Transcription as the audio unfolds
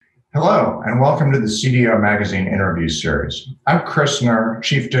Hello, and welcome to the CDO Magazine interview series. I'm Chris Nur,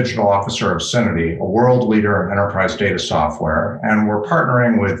 Chief Digital Officer of Synity, a world leader in enterprise data software, and we're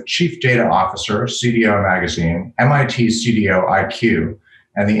partnering with Chief Data Officer, CDO Magazine, MIT CDO IQ,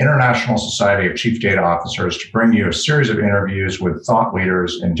 and the International Society of Chief Data Officers to bring you a series of interviews with thought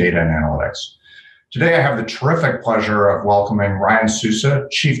leaders in data and analytics. Today, I have the terrific pleasure of welcoming Ryan Sousa,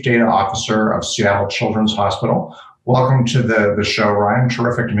 Chief Data Officer of Seattle Children's Hospital. Welcome to the show, Ryan.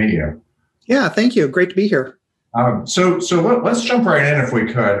 Terrific to meet you. Yeah, thank you. Great to be here. So let's jump right in if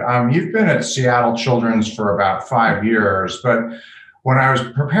we could. You've been at Seattle Children's for about 5 years, but when I was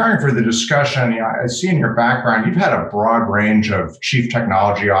preparing for the discussion, I see in your background, you've had a broad range of Chief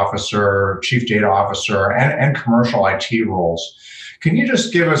Technology Officer, Chief Data Officer, and commercial IT roles. Can you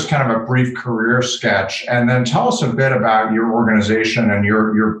just give us kind of a brief career sketch and then tell us a bit about your organization and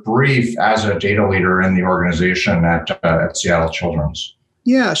your brief as a data leader in the organization at Seattle Children's?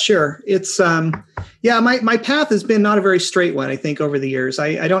 Yeah, sure. It's my path has been not a very straight one, I think, over the years.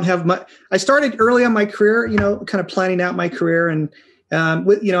 I don't have much. I started early on my career, kind of planning out my career, and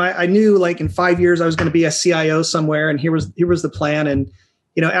I knew like in 5 years I was going to be a CIO somewhere, and here was the plan. And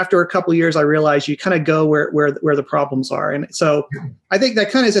after a couple of years, I realized you kind of go where the problems are. And so I think that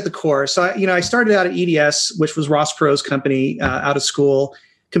kind of is at the core. So, I started out at EDS, which was Ross Perot's company, out of school,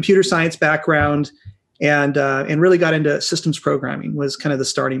 computer science background, and really got into systems programming was kind of the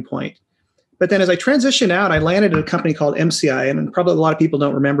starting point. But then as I transitioned out, I landed at a company called MCI, and probably a lot of people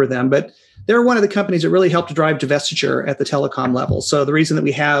don't remember them, but they're one of the companies that really helped to drive divestiture at the telecom level. So the reason that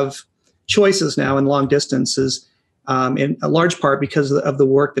we have choices now in long distance is in a large part because of the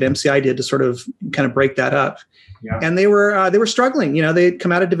work that MCI did to sort of kind of break that up. Yeah. And they were struggling. They'd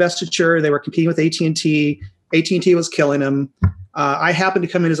come out of divestiture. They were competing with AT&T. AT&T was killing them. I happened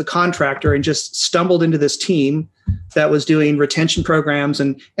to come in as a contractor and just stumbled into this team that was doing retention programs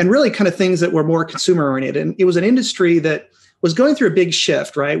and really kind of things that were more consumer oriented. And it was an industry that was going through a big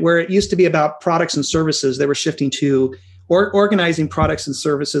shift, right? Where it used to be about products and services, they were shifting to organizing products and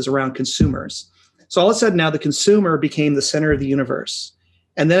services around consumers. So all of a sudden now the consumer became the center of the universe.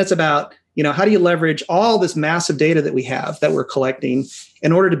 And then it's about, how do you leverage all this massive data that we have that we're collecting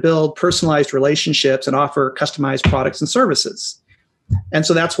in order to build personalized relationships and offer customized products and services? And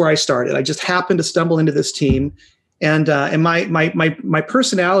so that's where I started. I just happened to stumble into this team. And my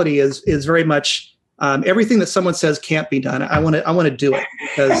personality is very much everything that someone says can't be done. I want to do it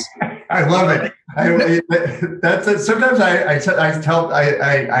because I love it. That's it. Sometimes I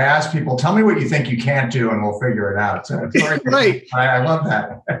ask people, tell me what you think you can't do, and we'll figure it out. So it's right. I love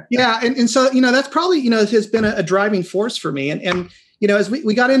that. Yeah, and so that's probably has been a driving force for me. And as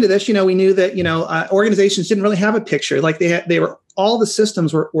we got into this, we knew that organizations didn't really have a picture. Like they were all the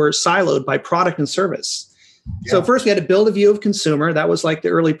systems were siloed by product and service. Yeah. So first we had to build a view of consumer. That was like the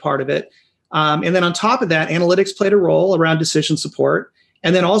early part of it. And then on top of that, analytics played a role around decision support.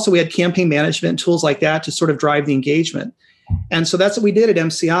 And then also we had campaign management tools like that to sort of drive the engagement. And so that's what we did at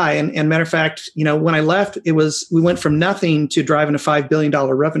MCI. And matter of fact, when I left, we went from nothing to driving a $5 billion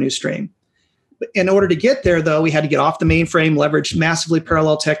revenue stream. In order to get there, though, we had to get off the mainframe, leverage massively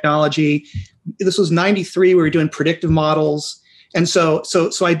parallel technology. This was 93. We were doing predictive models. And so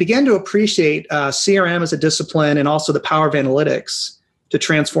I began to appreciate CRM as a discipline and also the power of analytics to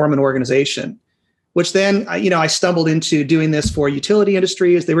transform an organization, which then, I stumbled into doing this for utility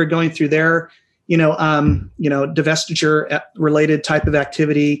industry as they were going through their, divestiture related type of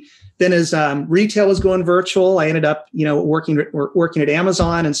activity. Then as retail was going virtual, I ended up, working at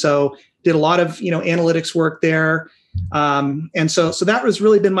Amazon. And so did a lot of, analytics work there. And so that has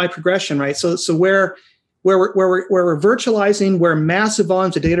really been my progression, right? So where we're virtualizing, where massive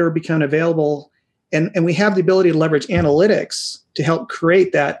volumes of data are becoming available, and we have the ability to leverage analytics to help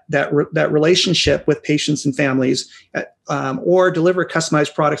create that relationship with patients and families, or deliver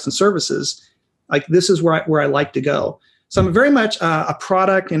customized products and services. Like this is where I like to go. So I'm very much a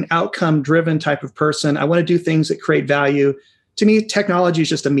product and outcome driven type of person. I want to do things that create value. To me, technology is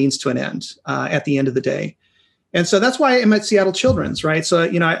just a means to an end at the end of the day. And so that's why I'm at Seattle Children's, right? So,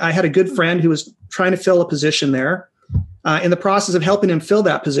 I had a good friend who was trying to fill a position there. In the process of helping him fill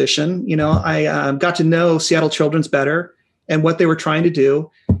that position, I got to know Seattle Children's better and what they were trying to do.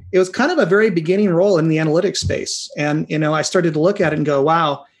 It was kind of a very beginning role in the analytics space. And, I started to look at it and go,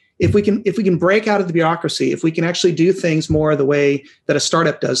 wow, if we can break out of the bureaucracy, if we can actually do things more the way that a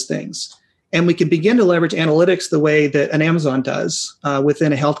startup does things, and we can begin to leverage analytics the way that an Amazon does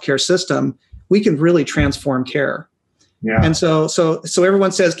within a healthcare system, we can really transform care. Yeah. And so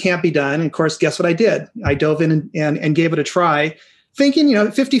everyone says can't be done. And of course, guess what I did? I dove in and gave it a try, thinking,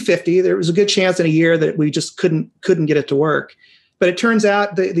 50-50. There was a good chance in a year that we just couldn't get it to work. But it turns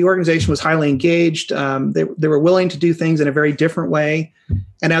out the organization was highly engaged. They were willing to do things in a very different way.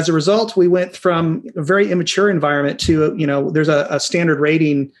 And as a result, we went from a very immature environment to, there's a standard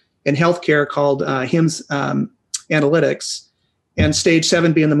rating in healthcare called HIMSS Analytics, and stage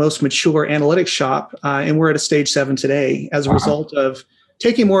 7 being the most mature analytics shop. And we're at a stage 7 today as a result of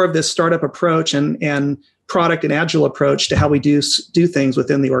taking more of this startup approach and product and agile approach to how we do things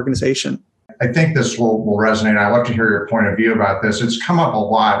within the organization. I think this will resonate. I'd love to hear your point of view about this. It's come up a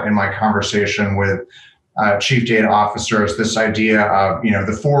lot in my conversation with chief data officers, this idea of,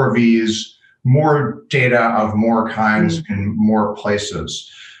 the 4 V's, more data of more kinds in more places.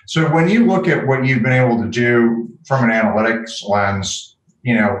 So when you look at what you've been able to do from an analytics lens,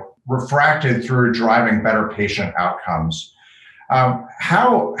 refracted through driving better patient outcomes,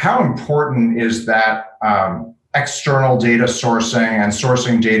 how important is that external data sourcing and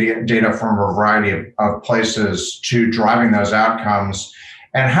sourcing data from a variety of places to driving those outcomes?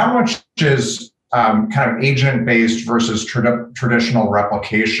 And how much is kind of agent-based versus traditional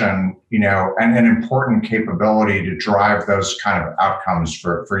replication, an important capability to drive those kind of outcomes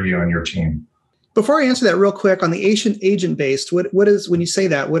for you and your team? Before I answer that real quick on the agent-based, what is, when you say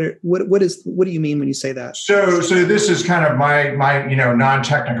that, what do you mean when you say that? So this is kind of my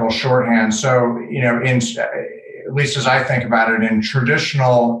non-technical shorthand. So, at least as I think about it, in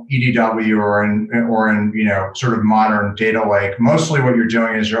traditional EDW or in sort of modern data lake, mostly what you're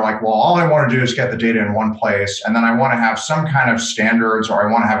doing is you're like, well, all I want to do is get the data in one place, and then I want to have some kind of standards, or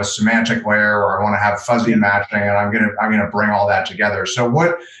I want to have a semantic layer, or I want to have fuzzy matching, and I'm gonna bring all that together. So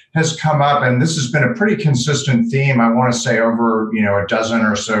what has come up, and this has been a pretty consistent theme, I want to say over a dozen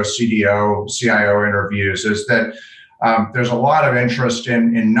or so CDO, CIO interviews, is that there's a lot of interest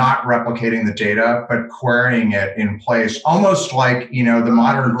in not replicating the data, but querying it in place, almost like the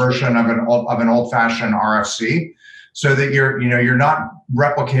modern version of an old-fashioned RFC, so that you're not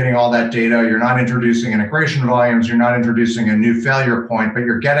replicating all that data, you're not introducing integration volumes, you're not introducing a new failure point, but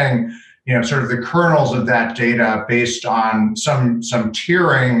you're getting sort of the kernels of that data based on some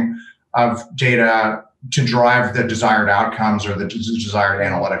tiering of data to drive the desired outcomes or the desired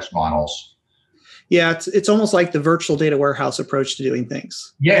analytics models. Yeah, it's almost like the virtual data warehouse approach to doing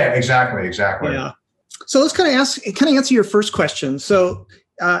things. Yeah, exactly. Yeah. So let's kind of answer your first question. So,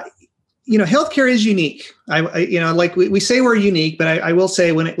 healthcare is unique. Like we say we're unique, but I will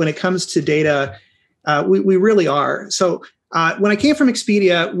say when it comes to data, we really are. So when I came from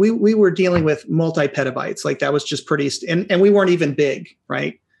Expedia, we were dealing with multi-petabytes. Like that was just pretty, and we weren't even big,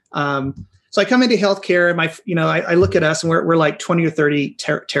 right? So I come into healthcare, and I look at us, and we're like 20 or 30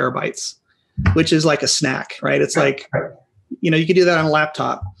 terabytes. Which is like a snack, right? It's like, you can do that on a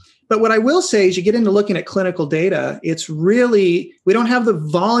laptop. But what I will say is you get into looking at clinical data, it's really, we don't have the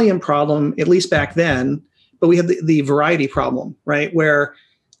volume problem, at least back then, but we have the variety problem, right? Where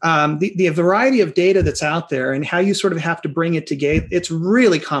the variety of data that's out there and how you sort of have to bring it together, it's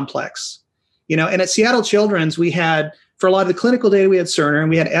really complex. And at Seattle Children's, we had, for a lot of the clinical data, we had Cerner and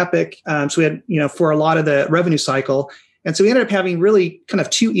we had Epic. So we had, for a lot of the revenue cycle. And so we ended up having really kind of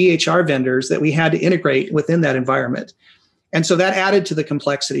 2 EHR vendors that we had to integrate within that environment. And so that added to the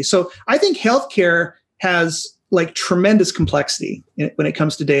complexity. So I think healthcare has like tremendous complexity when it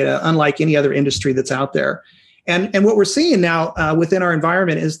comes to data, unlike any other industry that's out there. And what we're seeing now within our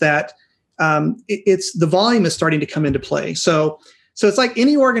environment is that it's the volume is starting to come into play. So it's like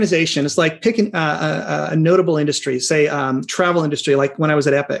any organization, it's like picking a notable industry, say travel industry, like when I was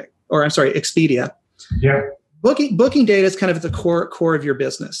at Expedia. Yeah. Booking data is kind of at the core of your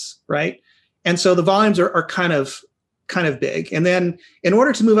business, right? And so the volumes are kind of big. And then in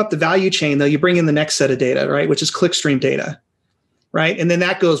order to move up the value chain, though, you bring in the next set of data, right? Which is clickstream data, right? And then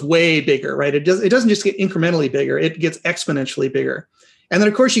that goes way bigger, right? It doesn't just get incrementally bigger, it gets exponentially bigger. And then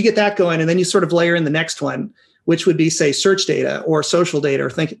of course you get that going, and then you sort of layer in the next one, which would be, say, search data or social data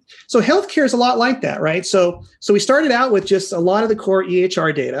or thinking. So healthcare is a lot like that, right? So we started out with just a lot of the core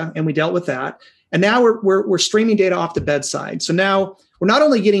EHR data, and we dealt with that. And now we're streaming data off the bedside. So now we're not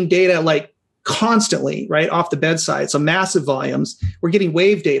only getting data like constantly, right, off the bedside, so massive volumes, we're getting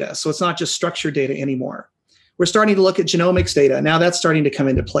wave data. So it's not just structured data anymore. We're starting to look at genomics data. Now that's starting to come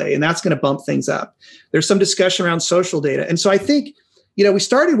into play, and that's going to bump things up. There's some discussion around social data. And so I think, we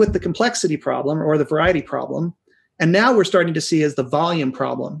started with the complexity problem or the variety problem, and now we're starting to see as the volume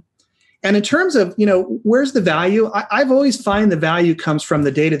problem. And in terms of, where's the value? I've always find the value comes from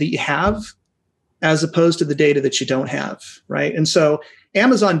the data that you have, as opposed to the data that you don't have, right? And so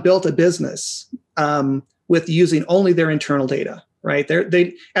Amazon built a business with using only their internal data, right?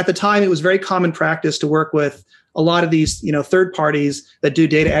 They at the time, it was very common practice to work with a lot of these, third parties that do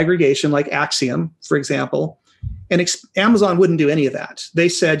data aggregation, like Acxiom, for example, And Amazon wouldn't do any of that. They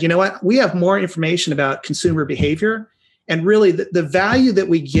said, you know what, we have more information about consumer behavior. And really the value that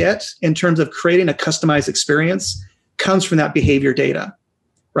we get in terms of creating a customized experience comes from that behavior data,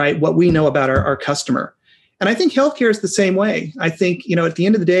 right? What we know about our customer. And I think healthcare is the same way. I think, at the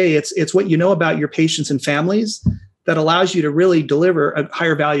end of the day, it's what you know about your patients and families that allows you to really deliver a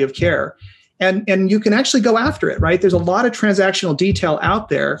higher value of care. And you can actually go after it, right? There's a lot of transactional detail out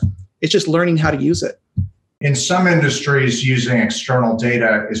there. It's just learning how to use it. In some industries, using external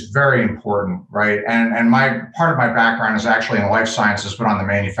data is very important, right? And my part of my background is actually in life sciences, but on the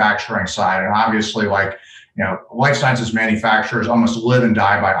manufacturing side. And obviously, life sciences manufacturers almost live and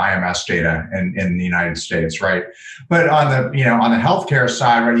die by IMS data in the United States, right? But on the healthcare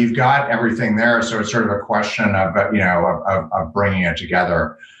side, right, you've got everything there, so it's sort of a question of bringing it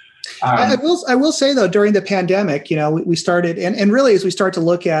together. I will say though, during the pandemic, we started, and really as we start to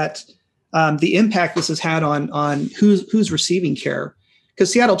look at the impact this has had on who's receiving care,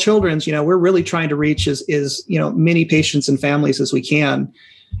 because Seattle Children's, we're really trying to reach as many patients and families as we can.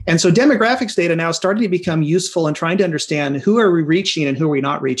 And so demographics data now starting to become useful in trying to understand who are we reaching and who are we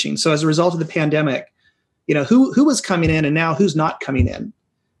not reaching. So as a result of the pandemic, who was coming in and now who's not coming in,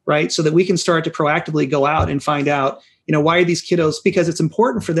 right? So that we can start to proactively go out and find out, why are these kiddos, because it's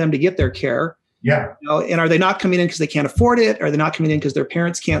important for them to get their care. Yeah. And are they not coming in because they can't afford it? Are they not coming in because their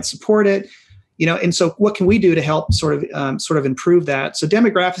parents can't support it? And so what can we do to help sort of improve that? So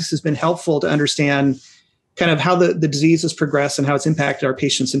demographics has been helpful to understand kind of how the disease has progressed and how it's impacted our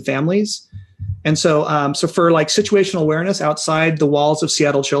patients and families. And so for like situational awareness outside the walls of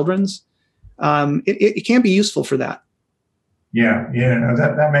Seattle Children's, it can be useful for that. Yeah, no,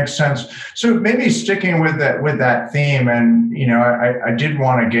 that makes sense. So maybe sticking with that theme, and I did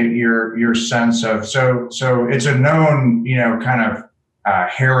want to get your sense of so it's a known kind of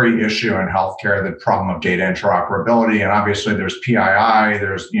hairy issue in healthcare, the problem of data interoperability, and obviously there's PII,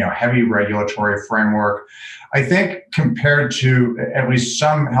 there's heavy regulatory framework. I think compared to at least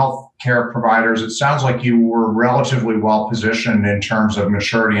some healthcare providers, it sounds like you were relatively well positioned in terms of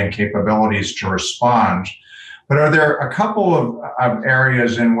maturity and capabilities to respond. But are there a couple of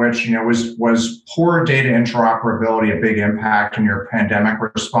areas in which, was poor data interoperability a big impact in your pandemic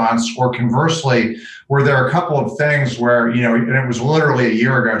response? Or conversely, were there a couple of things where, and it was literally a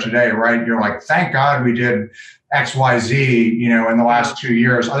year ago today, right? You're like, thank God we did X, Y, Z, in the last 2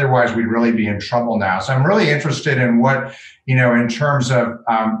 years. Otherwise, we'd really be in trouble now. So I'm really interested in what, in terms of,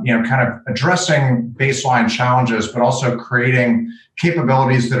 kind of addressing baseline challenges, but also creating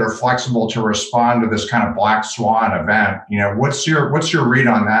capabilities that are flexible to respond to this kind of black swan event. What's your read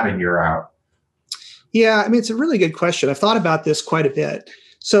on that a year out? Yeah, I mean, it's a really good question. I've thought about this quite a bit.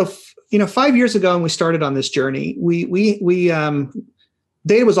 So, 5 years ago when we started on this journey, we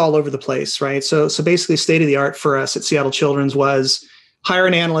data was all over the place, right? So basically state of the art for us at Seattle Children's was hire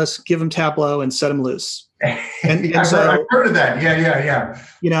an analyst, give them Tableau and set them loose. And I've so heard of that.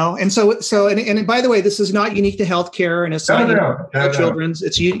 Yeah. And so by the way, this is not unique to healthcare, and it's not unique to Children's.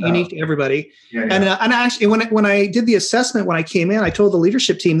 It's unique to everybody. Yeah. And actually, when I did the assessment, when I came in, I told the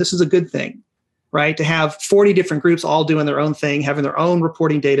leadership team this is a good thing, right? To have 40 different groups all doing their own thing, having their own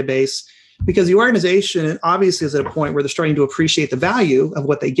reporting database, because the organization obviously is at a point where they're starting to appreciate the value of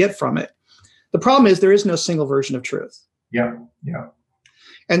what they get from it. The problem is there is no single version of truth. Yeah.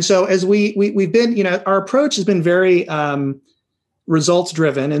 And so as we've been, our approach has been very results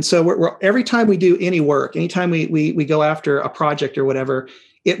driven. And so we're every time we do any work, anytime we go after a project or whatever,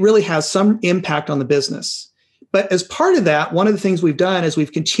 it really has some impact on the business. But as part of that, one of the things we've done is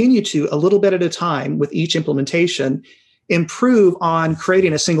we've continued to, a little bit at a time with each implementation, improve on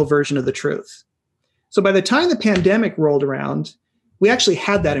creating a single version of the truth. So by the time the pandemic rolled around, we actually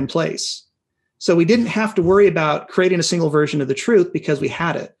had that in place. So we didn't have to worry about creating a single version of the truth because we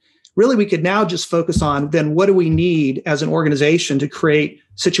had it. Really, we could now just focus on then what do we need as an organization to create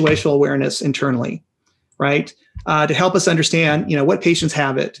situational awareness internally, right? To help us understand, what patients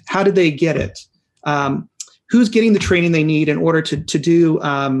have it, how did they get it, who's getting the training they need in order to do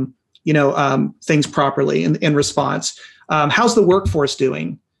things properly in response. How's the workforce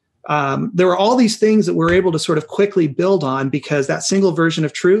doing? There were all these things that we're able to sort of quickly build on because that single version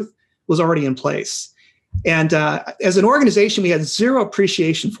of truth was already in place. And as an organization, we had zero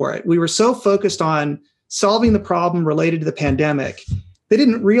appreciation for it. We were so focused on solving the problem related to the pandemic. They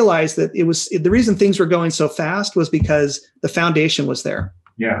didn't realize that it was the reason things were going so fast was because the foundation was there.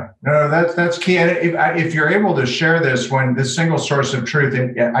 Yeah, no, that's key. And if you're able to share this, when this single source of truth,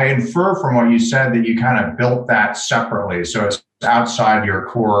 I infer from what you said that you kind of built that separately. So it's outside your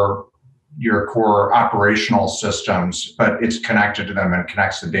core operational systems, but it's connected to them and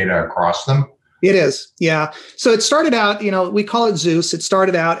connects the data across them. It is. Yeah. So it started out, we call it Zeus. It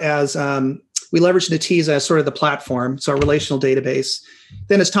started out as we leveraged Netezza as sort of the platform, so our relational database.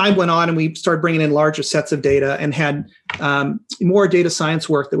 Then as time went on and we started bringing in larger sets of data and had more data science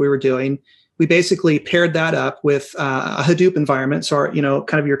work that we were doing, we basically paired that up with a Hadoop environment, so our,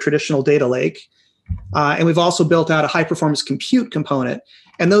 kind of your traditional data lake. And we've also built out a high performance compute component.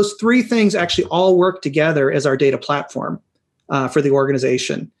 And those three things actually all work together as our data platform for the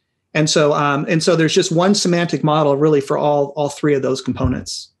organization. And so there's just one semantic model really for all three of those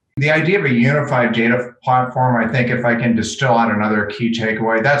components. The idea of a unified data platform, I think if I can distill out another key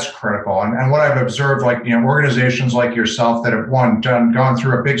takeaway, that's critical. And what I've observed, organizations like yourself that have gone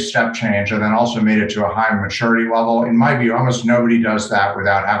through a big step change and then also made it to a high maturity level. In my view, almost nobody does that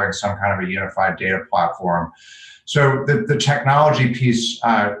without having some kind of a unified data platform. So the technology piece,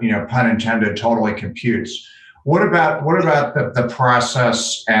 pun intended, totally computes. What about the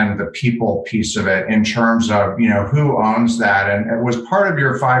process and the people piece of it in terms of, who owns that? And it was part of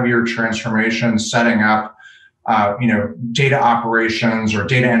your 5-year transformation setting up, data operations or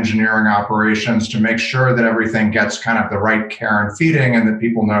data engineering operations to make sure that everything gets kind of the right care and feeding and that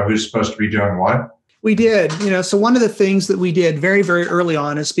people know who's supposed to be doing what? We did. So one of the things that we did very, very early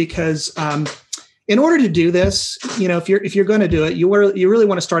on is because in order to do this, if you're going to do it, you really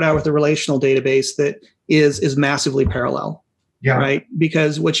want to start out with a relational database that is massively parallel, right?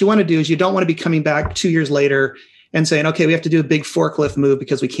 Because what you want to do is you don't want to be coming back 2 years later and saying, okay, we have to do a big forklift move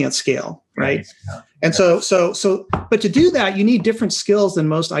because we can't scale, right? Yeah. And but to do that, you need different skills than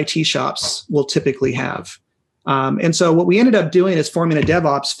most IT shops will typically have. And so what we ended up doing is forming a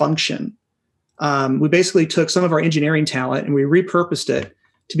DevOps function. We basically took some of our engineering talent and we repurposed it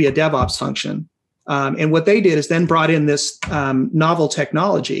to be a DevOps function. And what they did is then brought in this novel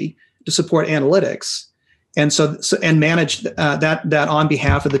technology to support analytics, and manage that on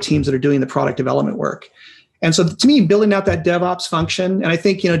behalf of the teams that are doing the product development work. And so, to me, building out that DevOps function, and I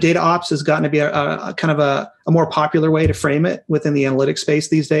think data ops has gotten to be a kind of a more popular way to frame it within the analytics space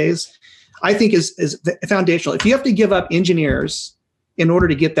these days. I think is foundational. If you have to give up engineers in order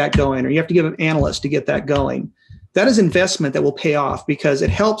to get that going, or you have to give up analysts to get that going, that is investment that will pay off because it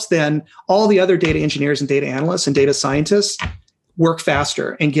helps then all the other data engineers and data analysts and data scientists work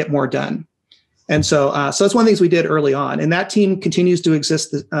faster and get more done. And so that's one of the things we did early on. And that team continues to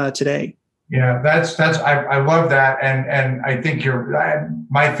exist today. Yeah, I love that. And I think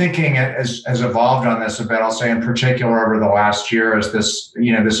my thinking has evolved on this a bit. I'll say in particular over the last year as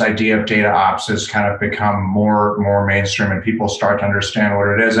this idea of data ops has kind of become more mainstream and people start to understand what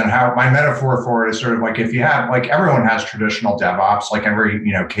it is. And how my metaphor for it is sort of like if you have, like everyone has traditional DevOps, like every,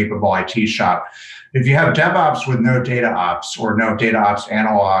 capable IT shop. If you have DevOps with no data ops or no data ops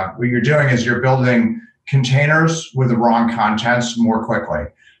analog, what you're doing is you're building containers with the wrong contents more quickly.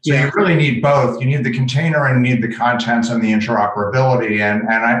 So you really need both. You need the container and you need the contents and the interoperability. And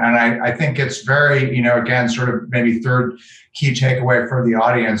I think it's very, again, sort of maybe third key takeaway for the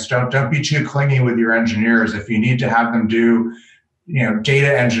audience. Don't be too clingy with your engineers. If you need to have them do,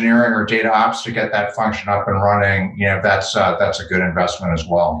 data engineering or data ops to get that function up and running, that's a good investment as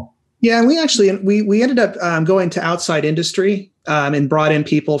well. Yeah, and we ended up going to outside industry and brought in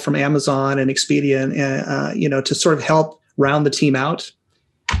people from Amazon and Expedia and to sort of help round the team out.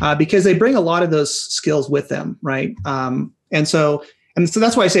 Because they bring a lot of those skills with them, right? And so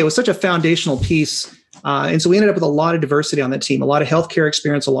that's why I say it was such a foundational piece. And so we ended up with a lot of diversity on that team, a lot of healthcare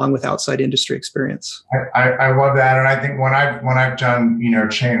experience along with outside industry experience. I love that, and I think when I've done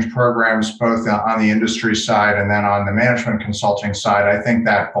change programs both on the industry side and then on the management consulting side, I think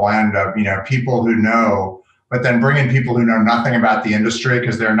that blend of people who know. But then bringing people who know nothing about the industry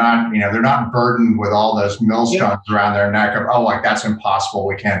because they're not burdened with all those millstones around their neck of, that's impossible,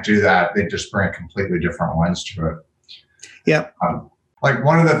 we can't do that. They just bring a completely different lens to it. Yeah. Like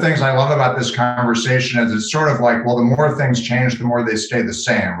one of the things I love about this conversation is it's sort of like, well, the more things change, the more they stay the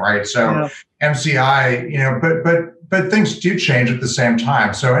same, right? So MCI, but things do change at the same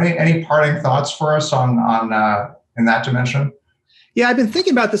time. So any parting thoughts for us on in that dimension? Yeah, I've been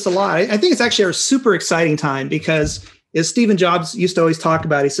thinking about this a lot. I think it's actually a super exciting time because, as Stephen Jobs used to always talk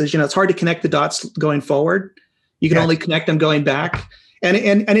about, he says, it's hard to connect the dots going forward. You can only connect them going back. And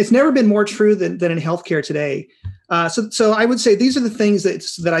it's never been more true than in healthcare today. So I would say these are the things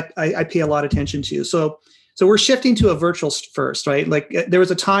that I pay a lot of attention to. So we're shifting to a virtual first, right? Like there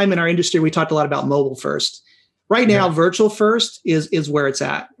was a time in our industry, we talked a lot about mobile first. Right now, virtual first is where it's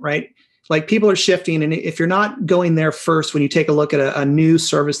at, right? Like people are shifting, and if you're not going there first when you take a look at a new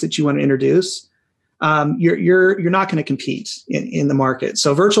service that you want to introduce, you're not going to compete in the market.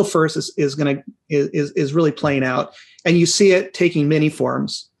 So virtual first is really playing out, and you see it taking many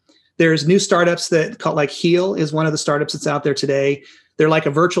forms. There's new startups that call like Heal is one of the startups that's out there today. They're like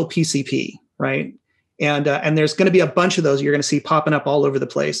a virtual PCP, right? And there's going to be a bunch of those you're going to see popping up all over the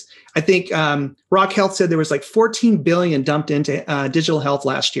place. I think Rock Health said there was like 14 billion dumped into digital health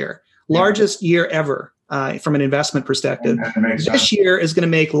last year, largest year ever from an investment perspective. This year is going to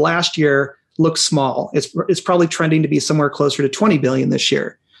make last year look small. It's probably trending to be somewhere closer to 20 billion this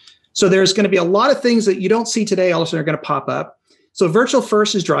year. So there's going to be a lot of things that you don't see today all of a sudden are going to pop up. So virtual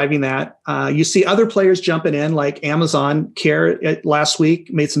first is driving that. You see other players jumping in, like Amazon Care last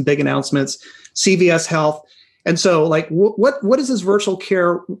week made some big announcements, CVS Health. And so like, what is this virtual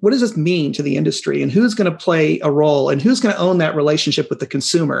care? What does this mean to the industry, and who's going to play a role, and who's going to own that relationship with the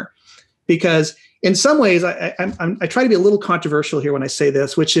consumer? Because in some ways, I try to be a little controversial here when I say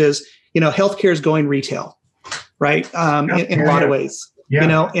this, which is, healthcare is going retail, right? In a lot of ways,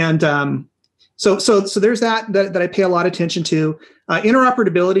 and so there's that I pay a lot of attention to.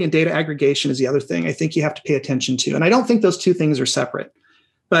 Interoperability and data aggregation is the other thing I think you have to pay attention to. And I don't think those two things are separate.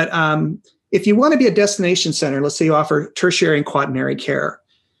 But if you want to be a destination center, let's say you offer tertiary and quaternary care.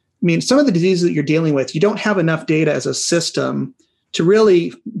 I mean, some of the diseases that you're dealing with, you don't have enough data as a system to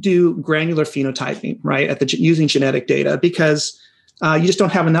really do granular phenotyping, right, using genetic data, because you just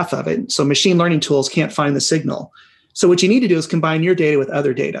don't have enough of it. So machine learning tools can't find the signal. So what you need to do is combine your data with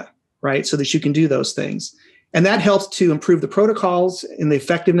other data, right, so that you can do those things. And that helps to improve the protocols and the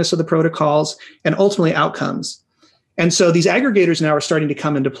effectiveness of the protocols and ultimately outcomes. And so these aggregators now are starting to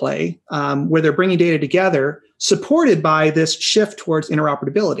come into play where they're bringing data together, supported by this shift towards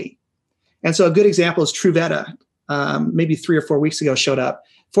interoperability. And so a good example is Truveta. Maybe 3 or 4 weeks ago showed up.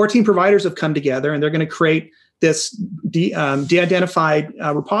 14 providers have come together, and they're going to create this de-identified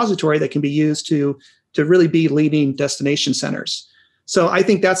repository that can be used to really be leading destination centers. So I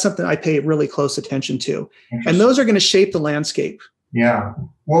think that's something I pay really close attention to. And those are going to shape the landscape. Yeah.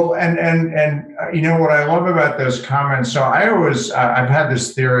 Well, and what I love about those comments. So I always, I've had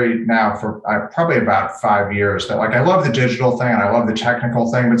this theory now for probably about 5 years that I love the digital thing and I love the technical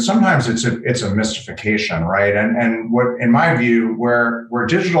thing, but sometimes it's a mystification, right? And what, in my view, where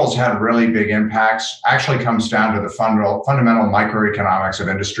digital's had really big impacts actually comes down to the fundamental microeconomics of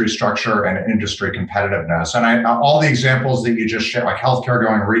industry structure and industry competitiveness. And all the examples that you just shared, like healthcare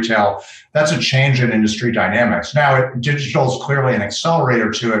going retail, that's a change in industry dynamics. Now, digital is clearly an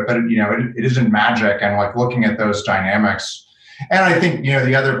accelerator to it, but it isn't magic. And looking at those dynamics, and I think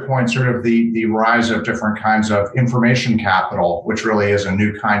the other point, sort of the rise of different kinds of information capital, which really is a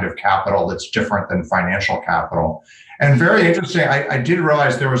new kind of capital that's different than financial capital. And very interesting. I did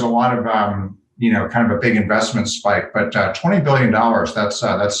realize there was a lot of kind of a big investment spike, but $20 billion.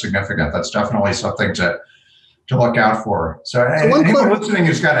 That's significant. That's definitely something to look out for. So anyone listening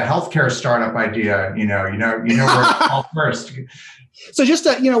who's got a healthcare startup idea, you know where to call first. So just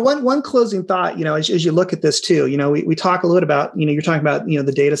one closing thought, as you look at this too, we talk a little bit about, you're talking about,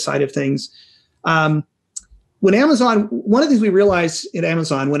 the data side of things. When Amazon, one of the things we realized at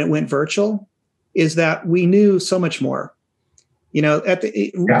Amazon when it went virtual is that we knew so much more. At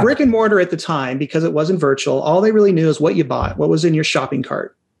the brick and mortar at the time, because it wasn't virtual, all they really knew is what you bought, what was in your shopping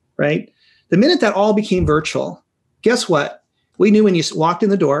cart, right? The minute that all became virtual, guess what? We knew when you walked in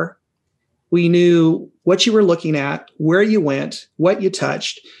the door, we knew what you were looking at, where you went, what you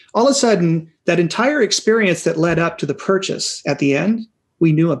touched. All of a sudden, that entire experience that led up to the purchase at the end,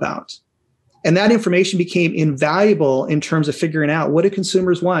 we knew about. And that information became invaluable in terms of figuring out, what do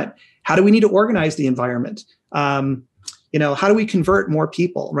consumers want? How do we need to organize the environment? How do we convert more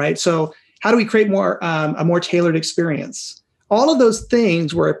people, right? So how do we create a more tailored experience? All of those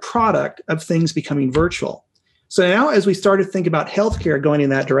things were a product of things becoming virtual. So now, as we start to think about healthcare going in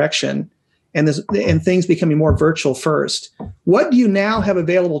that direction and things becoming more virtual first, what do you now have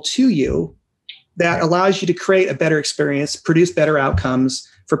available to you that allows you to create a better experience, produce better outcomes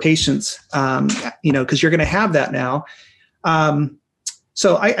for patients? Because you're going to have that now.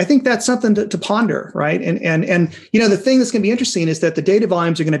 So I think that's something to ponder, right? And the thing that's going to be interesting is that the data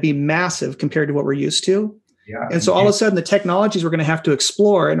volumes are going to be massive compared to what we're used to. Yeah. And so all of a sudden, the technologies we're going to have to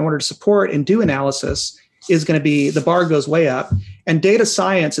explore in order to support and do analysis is going to be, the bar goes way up, and data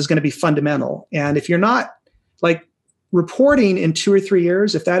science is going to be fundamental. And if you're not reporting in 2 or 3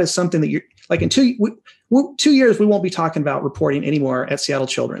 years, if that is something that you're in 2 years, we won't be talking about reporting anymore at Seattle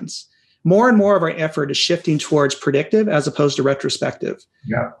Children's. More and more of our effort is shifting towards predictive as opposed to retrospective.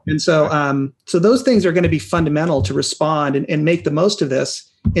 Yeah. And so, so those things are going to be fundamental to respond and make the most of this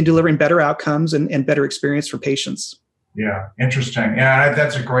in delivering better outcomes and better experience for patients. Yeah, interesting. Yeah,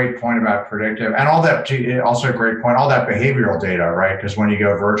 that's a great point about predictive, and all that. Also a great point. All that behavioral data, right? Because when you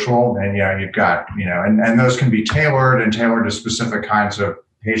go virtual, and you've got and those can be tailored to specific kinds of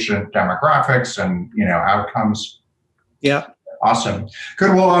patient demographics and, outcomes. Yeah. Awesome.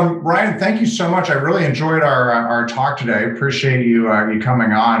 Good. Well, Ryan, thank you so much. I really enjoyed our talk today. Appreciate you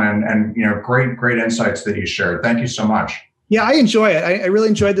coming on and great insights that you shared. Thank you so much. Yeah, I enjoy it. I really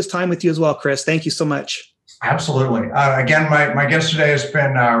enjoyed this time with you as well, Chris. Thank you so much. Absolutely. Again, my guest today has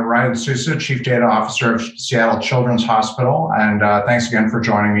been Ryan Sousa, Chief Data Officer of Seattle Children's Hospital. And thanks again for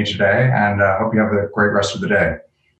joining me today. And hope you have a great rest of the day.